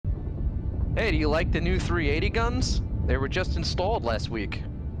Hey, do you like the new 380 guns? They were just installed last week.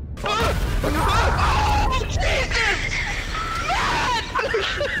 Oh, Jesus!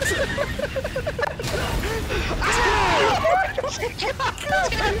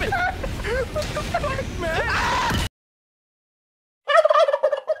 Man!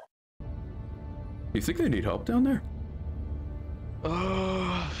 You think they need help down there?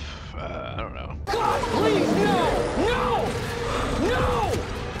 I don't know. God, please, no! No! No!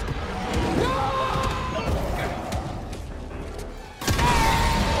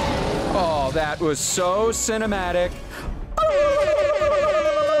 Oh, that was so cinematic.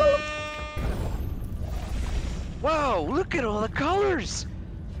 Whoa, look at all the colors!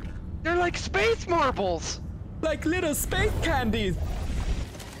 They're like space marbles! Like little space candies.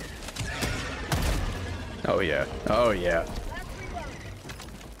 Oh yeah. Oh yeah.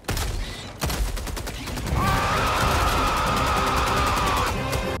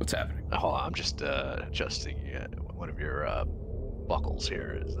 What's happening? Hold on, I'm just adjusting one of your buckles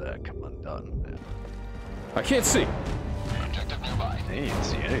here is come undone. I can't see. Objective nearby. I didn't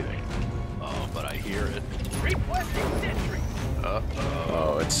see anything. Oh, but I hear it. Requesting sentry.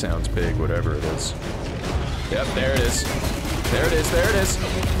 Oh, it sounds big, whatever it is. Yep, there it is. There it is, there it is.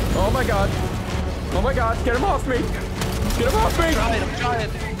 Oh my god. Oh my god, get him off me! Get him off me! I'm trying.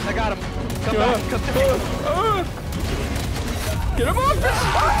 I got him. Come back, come to me. Get him off me!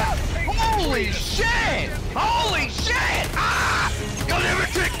 Ah! Holy shit! Holy shit! Ah! You'll never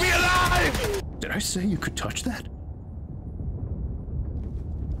take me alive! Did I say you could touch that?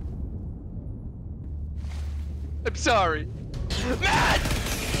 I'm sorry. Matt!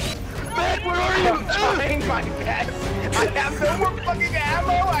 Matt, where are you? I'm trying my best. I have no more fucking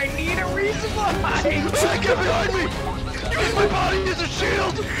ammo. I need a resupply. Matt, get behind me! Use my body as a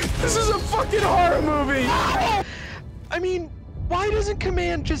shield! This is a fucking horror movie! I mean, why doesn't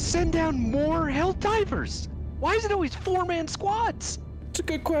Command just send down more Helldivers? Why is it always 4-man squads? It's a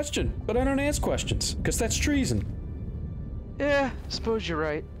good question, but I don't ask questions, because that's treason. Yeah, suppose you're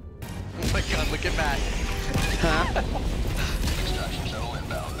right. Oh my god, look at Matt. Huh?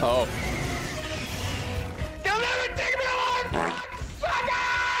 Oh.